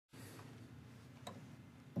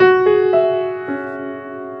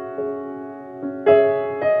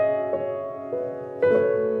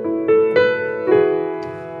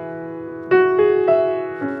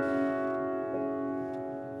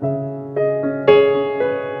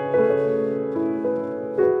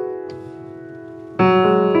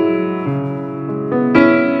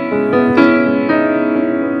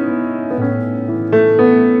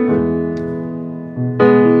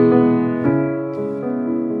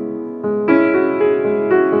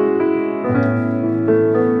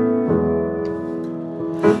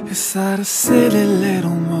It's not a silly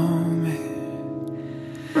little moment.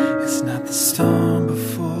 It's not the storm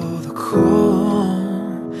before the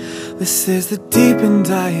calm. This is the deep and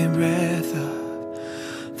dying breath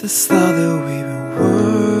of the slow that we've been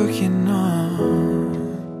working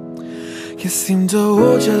on. Can't seem to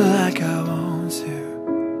hold you like I want to,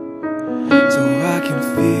 so I can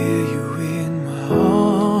feel you in my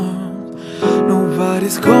arms.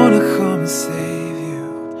 Nobody's gonna come and save you.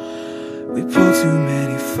 We pull too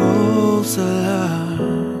many false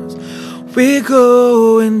alarms. We're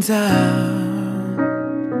going down,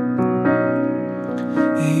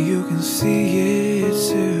 and you can see it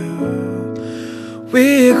too.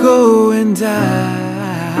 We're going down,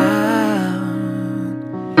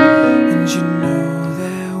 and you know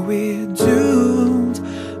that we're doomed.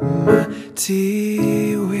 My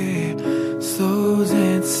dear, we're slow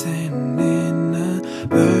dancing in a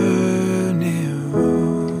burning room.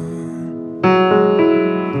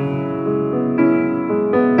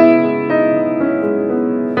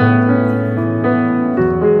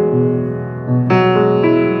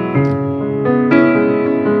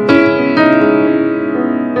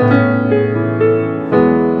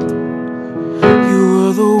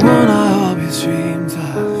 Dreamed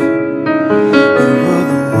of. You were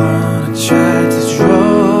the one I tried to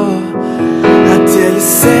draw. How dare you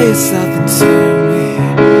say it's nothing to me?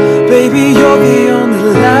 Baby, you're the only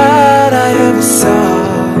light I ever saw.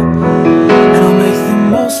 And I'll make the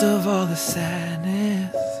most of all the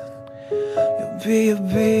sadness. You'll be a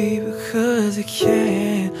baby because you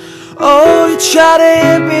can. Oh, you try to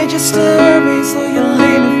hit me just to hurt me, so you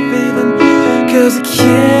leave me feeling, cause you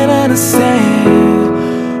can't understand.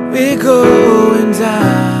 We're going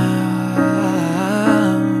down,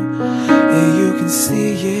 and you can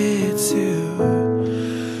see it too.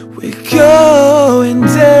 We're going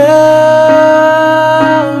down,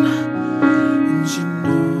 and you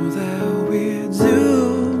know that we're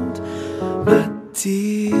doomed. My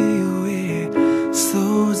dear, we're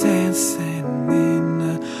slow dancing in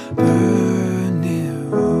a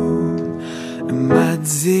burning room. And my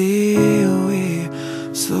dear, we're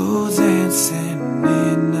slow dancing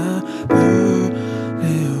in a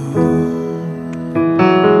burning room.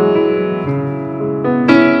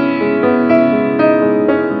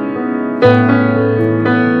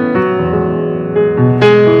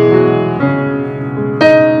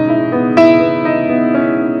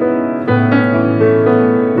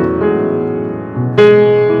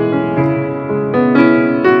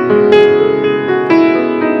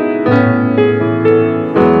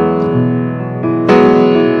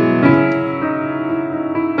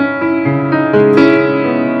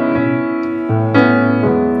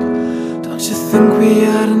 We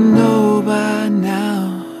ought to know by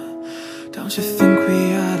now. Don't you think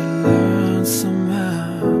we ought to learn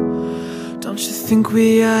somehow? Don't you think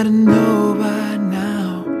we ought to know by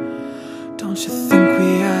now? Don't you think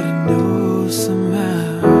we ought to know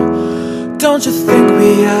somehow? Don't you think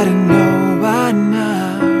we ought to know by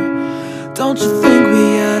now? Don't you think we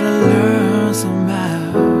ought to learn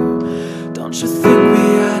somehow? Don't you think we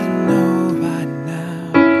ought to know by now?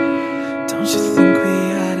 Don't you think we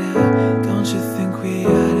ought to? Don't you think we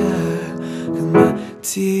ought to? Cause my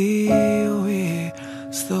dear, we're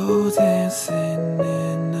slow dancing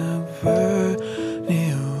in a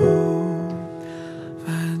burning room.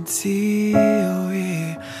 My dear,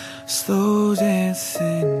 we're slow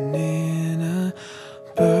dancing